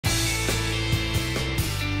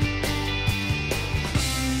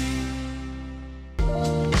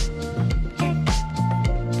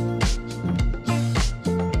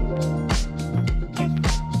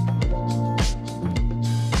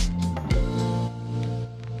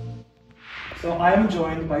So I am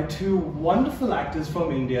joined by two wonderful actors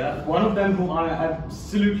from India. One of them whom I am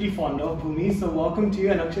absolutely fond of, Bhumi. So welcome to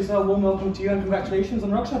you, and Akshay sir, warm welcome to you, and congratulations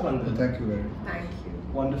on Raksha Bandhan. Thank you very much. Thank you.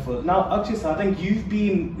 Wonderful. Now, Akshay sir, I think you've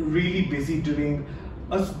been really busy doing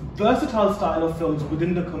a versatile style of films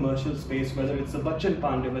within the commercial space, whether it's a Bachchan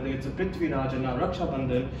Pandey, whether it's a Prithvi Raj, and now Raksha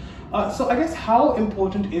Bandhan. So I guess how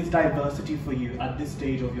important is diversity for you at this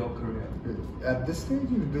stage of your career? At this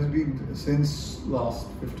stage, it has been since last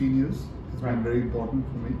 15 years. It's been very important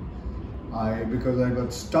for me. Because I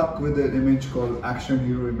got stuck with an image called action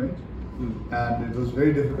hero image, and it was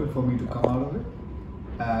very difficult for me to come out of it.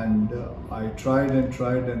 And I tried,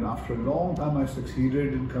 and after a long time I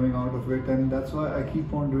succeeded in coming out of it, and that's why I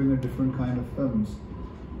keep on doing a different kind of films,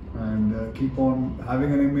 and keep on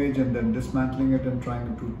having an image and then dismantling it and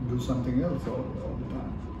trying to do something else all the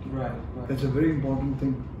time. Right. That's a very important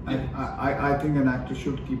thing. Yes. I think an actor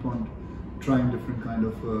should keep on trying different kind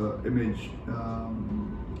of image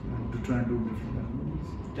and to try and do different kind of movies.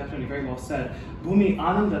 Definitely, very well said. Bhumi,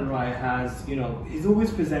 Aanand L Rai has, he's always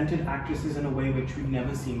presented actresses in a way which we've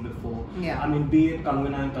never seen before. Yeah. I mean, be it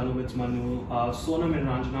Kangana and Tanu with Manu, Sonam and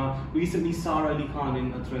Ranjana, recently Sara Ali Khan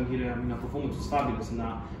in Atrangire, her performance was fabulous in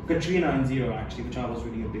that. Katrina in Zero, actually, which I was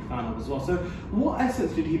really a big fan of as well. So, what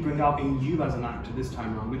essence did he bring out in you as an actor this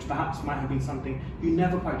time around, which perhaps might have been something you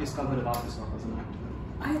never quite discovered about yourself as an actor?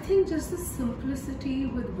 I think just the simplicity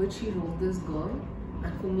with which he wrote this girl,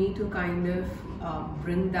 and for me to kind of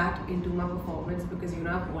bring that into my performance, because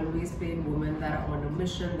I've always played women that are on a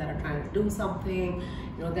mission, that are trying to do something.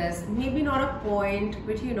 There's maybe not a point,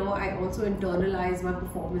 but I also internalize my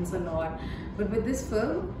performance a lot. But with this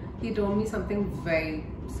film, he told me something very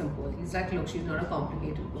simple. He's like, look, she's not a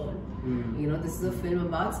complicated girl. This is a film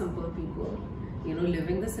about simple people,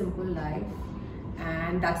 living the simple life,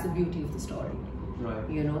 and that's the beauty of the story.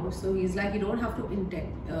 Right. So he's like, you don't have to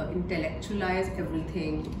intellectualize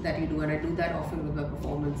everything that you do, and I do that often with my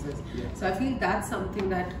performances. Yeah. So I feel that's something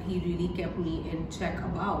that he really kept me in check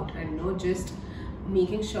about, and just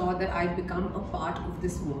making sure that I become a part of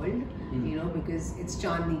this world, because it's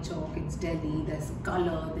Chandni Chowk, it's Delhi, there's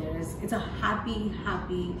color, it's a happy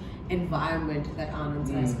environment that Aanand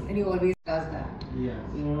says, and he always does that. Yeah.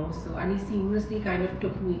 So, and he seamlessly kind of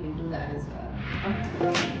took me into that as well.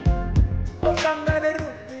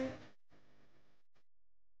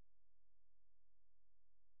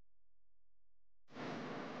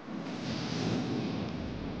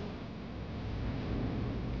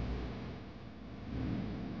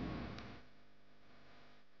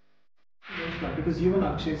 Because you and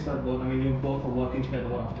Akshay sir both, you both are working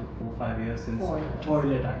together after 4 or 5 years since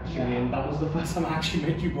Toilet actually, and that was the first time I actually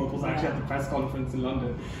met you both, was actually at the press conference in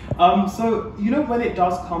London. So, when it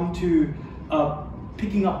does come to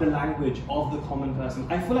picking up the language of the common person,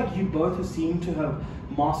 I feel like you both seem to have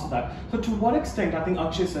mastered that. So to what extent, I think,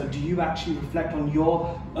 Akshay sir, do you actually reflect on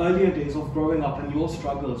your earlier days of growing up and your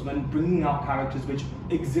struggles when bringing out characters which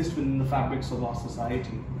exist within the fabrics of our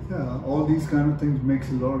society? Yeah, all these kind of things makes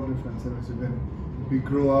a lot of difference. When we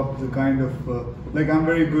grow up, the kind of I'm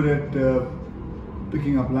very good at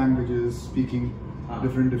picking up languages, speaking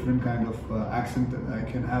different kind of accent. I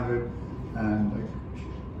can have it, and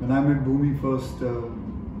when I met Bhumi first,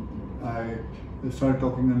 I started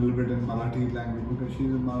talking a little bit in Marathi language because she's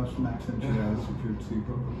a Maharashtrian accent she has, if you'd see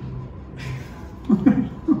properly.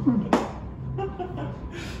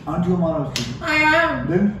 Aren't you a Maharashtrian? I am.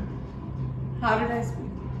 Then? How did I speak?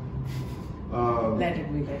 Let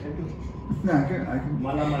it be. No, I can.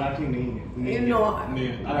 Mala Marathi nahi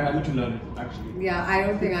hai. I need to learn it actually. Yeah, I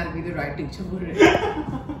don't think I'll be the right teacher for it.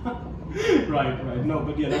 Right. No,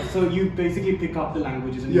 but yeah, so you basically pick up the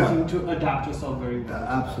languages and you seem to adapt yourself very well.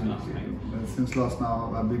 Absolutely.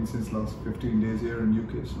 I've been since last 15 days here in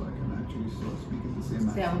UK, so I can actually start speaking the same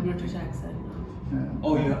accent. Say, I have a British accent now. Yeah.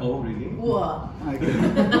 Oh, yeah. Oh, really? Whoa. I can.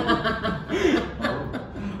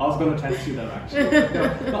 I was going to test you that actually.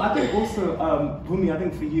 But I think also, Bhumi, I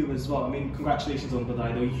think for you as well, congratulations on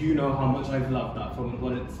Badai, though. You know how much I've loved that from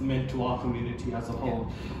what it's meant to our community as a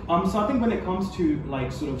whole. So I think when it comes to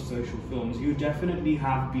sort of social films, you definitely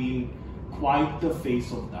have been quite the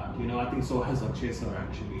face of that. I think so has Akshay sir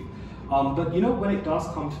actually. But when it does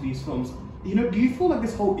come to these films, do you feel like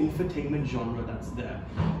this whole infotainment genre that's there,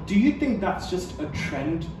 do you think that's just a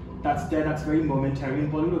trend that's there, that's very momentary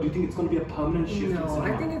in Bollywood, or do you think it's going to be a permanent shift in cinema? No,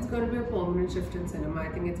 I think it's going to be a permanent shift in cinema. I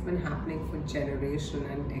think it's been happening for generations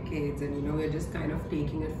and decades, and we're just kind of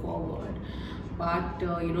taking it forward. But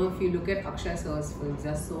if you look at Akshay sir's films,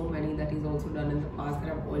 there's so many that he's also done in the past that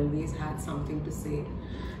have always had something to say,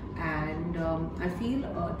 and I feel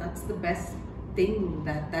that's the best thing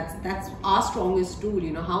that's our strongest tool.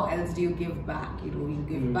 You know, how else do you give back? You know, you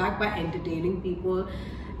give back by entertaining people,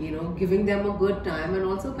 you know, giving them a good time, and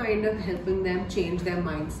also kind of helping them change their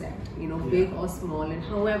mindset, you know, big or small, and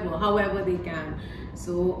however they can.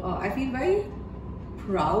 So I feel very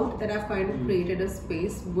proud that I've kind of created a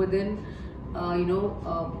space within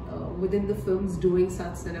within the films doing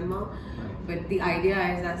such cinema. But the idea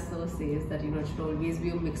is, as Sir says, that, you know, it should always be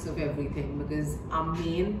a mix of everything, because our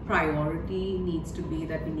main priority needs to be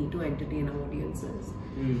that we need to entertain our audiences,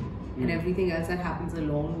 and everything else that happens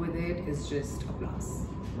along with it is just a plus.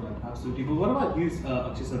 Right, absolutely. But what about you,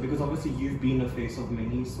 Akshay sir? Because obviously you've been a face of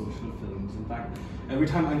many social films. In fact, every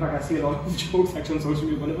time, I see a lot of jokes actually on social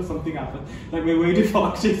media whenever something happens. Like, we're waiting for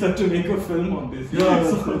Akshay sir to make a film on this.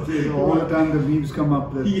 Yeah, all the time the memes come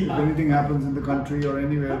up that if anything happens in the country or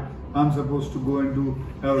anywhere, I'm supposed to go and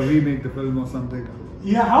remake the film or something.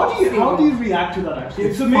 Yeah, how do you react to that actually?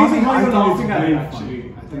 It's amazing how you're laughing at it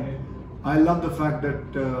actually. I love the fact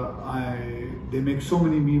that they make so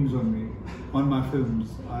many memes on me, on my films.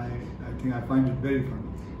 I think I find it very funny.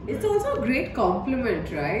 It's also a great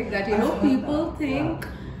compliment, right? That, you know, people think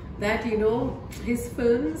that, you know, his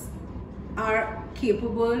films are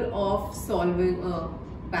capable of solving a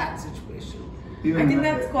bad situation. I think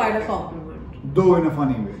that's quite a compliment. Though in a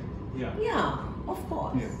funny way. Yeah, of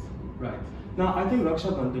course. Yeah. Right. Now, I think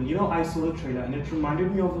Raksha Bandhan, you know, I saw the trailer and it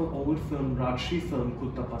reminded me of an old film, Rajshri film,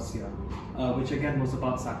 Kuttapasya, which again was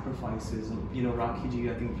about sacrifices. You know, Rakhi ji,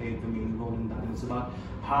 I think, played the main role in that. It's about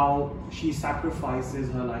how she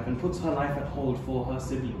sacrifices her life and puts her life at hold for her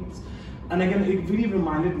siblings. And again, it really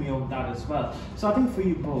reminded me of that as well. So I think for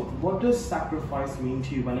you both, what does sacrifice mean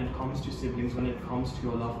to you when it comes to siblings, when it comes to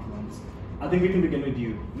your loved ones? I think we can begin with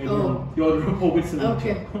you. Maybe your rapport with siblings.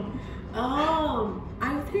 Okay.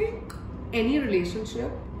 I think any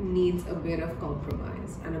relationship needs a bit of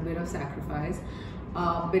compromise and a bit of sacrifice.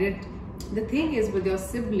 But the thing is, with your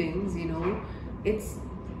siblings, you know,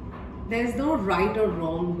 there's no right or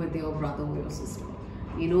wrong with your brother or your sister.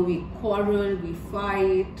 You know, we quarrel, we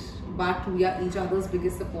fight, but we are each other's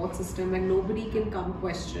biggest support system, and nobody can come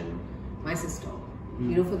question my sister,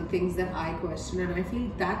 you know, for the things that I question. And I feel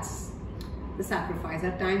that's the sacrifice.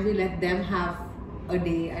 At times we let them have a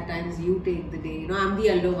day, at times you take the day. You know, I'm the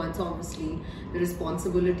elder one, so obviously the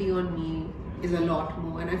responsibility on me is a lot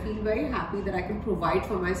more, and I feel very happy that I can provide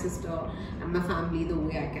for my sister and my family the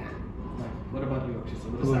way I can. Right. What about you, Akshay?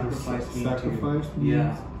 What does sacrifice mean to you? Means,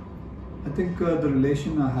 yeah. I think the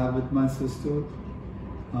relation I have with my sister,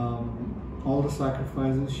 all the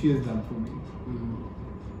sacrifices she has done for me.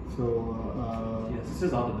 So yeah,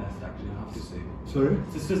 sisters are the best, actually, I have to say. Sorry?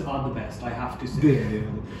 Sisters are the best, I have to say.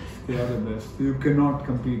 They are the best. You cannot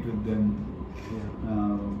compete with them.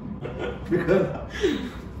 Because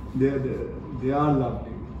they are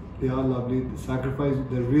lovely. They are lovely. The sacrifice,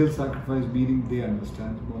 the real sacrifice meaning, they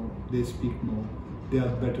understand more. They speak more. They are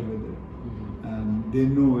better with it, and they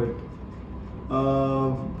know it.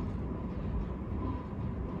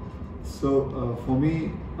 So for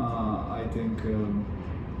me, I think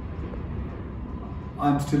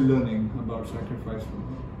I'm still learning about sacrifice from her.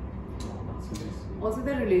 Also,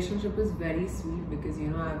 their relationship is very sweet because, you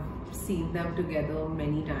know, I've seen them together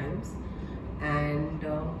many times, and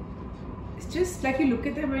it's just like you look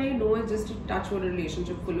at them and you know it's just a touchwood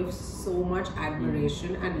relationship full of so much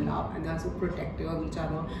admiration and love, and they're so protective of each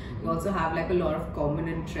other. You also have like a lot of common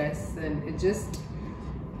interests, and it's just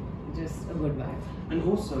a good vibe. And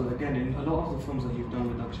also, again, in a lot of the films that you've done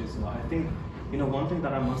with Akshay sir, I think, you know, one thing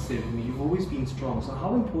that I must say, you've always been strong. So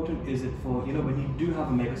how important is it for, you know, when you do have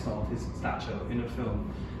a megastar of his stature in a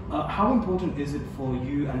film, how important is it for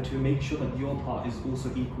you and to make sure that your part is also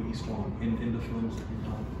equally strong in the films that you've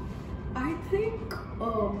done? I think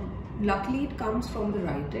luckily it comes from the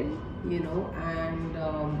writing, you know, and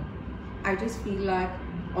I just feel like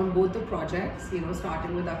on both the projects, you know,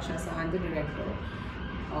 starting with Akshay sir and the director,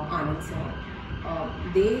 Aanand sir,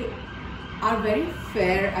 they are very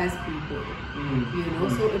fair as people, you know,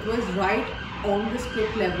 so it was right on the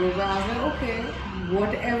script level where I was like, okay,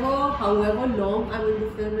 whatever, however long I'm in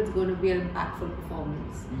the film, it's going to be an impactful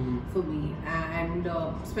performance for me. And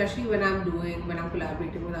especially when I'm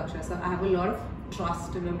collaborating with Akshay sir, I have a lot of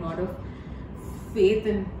trust and a lot of faith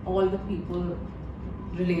in all the people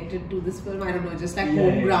related to this film. I don't know, just like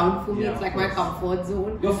home ground for me. It's like my comfort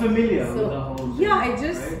zone. You're familiar with the whole zone, right?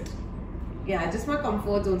 Just my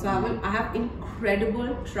comfort zone. So I have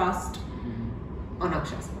incredible trust on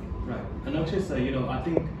Akshay sir. Right. And Akshay sir, you know, I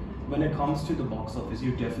think when it comes to the box office,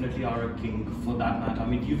 you definitely are a king for that matter. I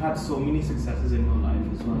mean, you've had so many successes in your life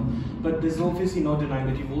as well. But there's obviously no denying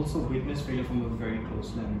that you've also witnessed failure from a very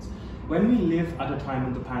close lens. When we live at a time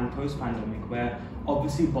in the post-pandemic where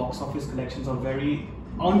obviously box office collections are very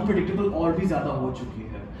unpredictable, or be zyada ho chuki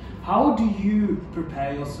hai, how do you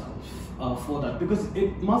prepare yourself for that? Because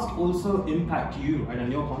it must also impact you, right,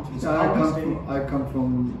 and your confidence. I come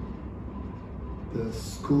from the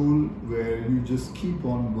school where you just keep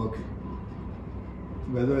on working,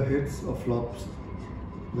 whether hits or flops,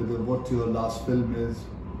 whether what your last film is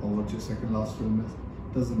or what your second last film is,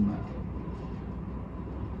 doesn't matter.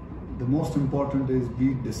 The most important is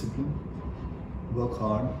be disciplined, work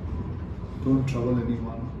hard, don't trouble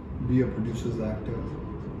anyone, be a producer's actor,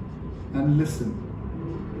 and listen,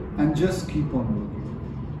 and just keep on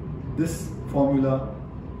working. This formula,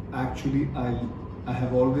 actually, I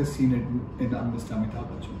have always seen it in Mr. Amitabh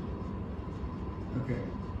Bachchan. Okay,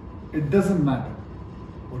 it doesn't matter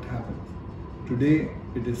what happens. Today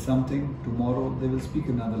it is something, tomorrow they will speak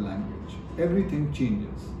another language. Everything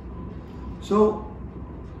changes. So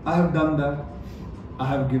I have done that. I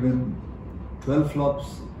have given 12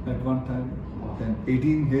 flops at one time, then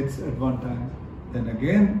 18 hits at one time, then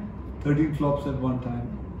again 13 flops at one time,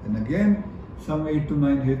 and again some 8 to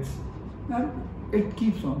 9 hits, and it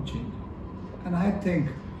keeps on changing. And I think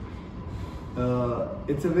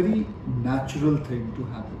it's a very natural thing to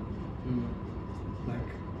happen. Like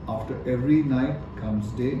after every night comes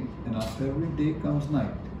day, and after every day comes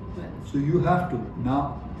night. So you have to.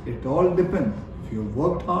 Now it all depends. If you have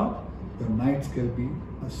worked hard, your nights can be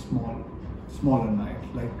a smaller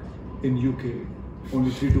night. Like in UK,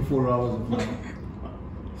 only 3 to 4 hours of night.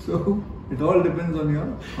 So it all depends on your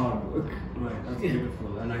hard work. Right, that's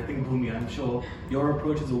beautiful. And I think, Bhumi, I'm sure your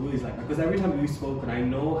approach is always like that. Because every time we've spoken, I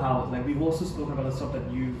know how, like, we've also spoken about the stuff that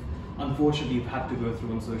unfortunately, you've had to go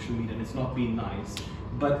through on social media, and it's not been nice.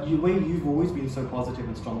 But you've always been so positive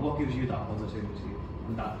and strong. What gives you that positivity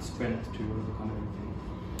and that strength to overcome everything?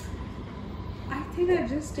 I think I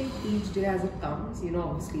just take each day as it comes. You know,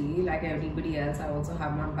 obviously, like everybody else, I also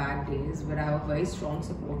have my bad days, but I have a very strong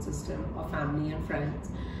support system of family and friends,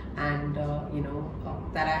 and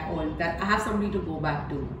that I have somebody to go back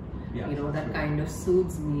to. Yeah, you know, that kind of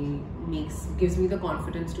soothes me, gives me the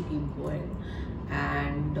confidence to keep going.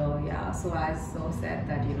 And so as so said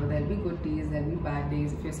that, you know, there'll be good days, there'll be bad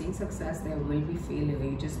days. If you're seeing success, there will be failure.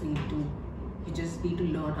 You just need to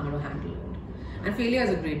learn how to handle it. And failure is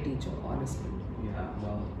a great teacher, honestly.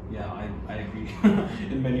 I agree.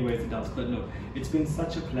 In many ways it does. But look, it's been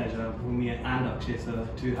such a pleasure, Bhumi and Akshay sir,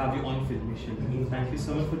 to have you on Filme Shilmy. Thank you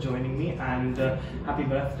so much for joining me, and happy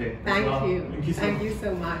birthday. Thank you. Thank you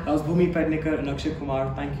so much. That was Bhumi Pednekar and Akshay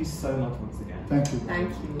Kumar. Thank you so much once again. Thank you. Thank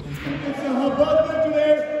you. It's her birthday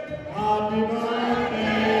today. Happy birthday.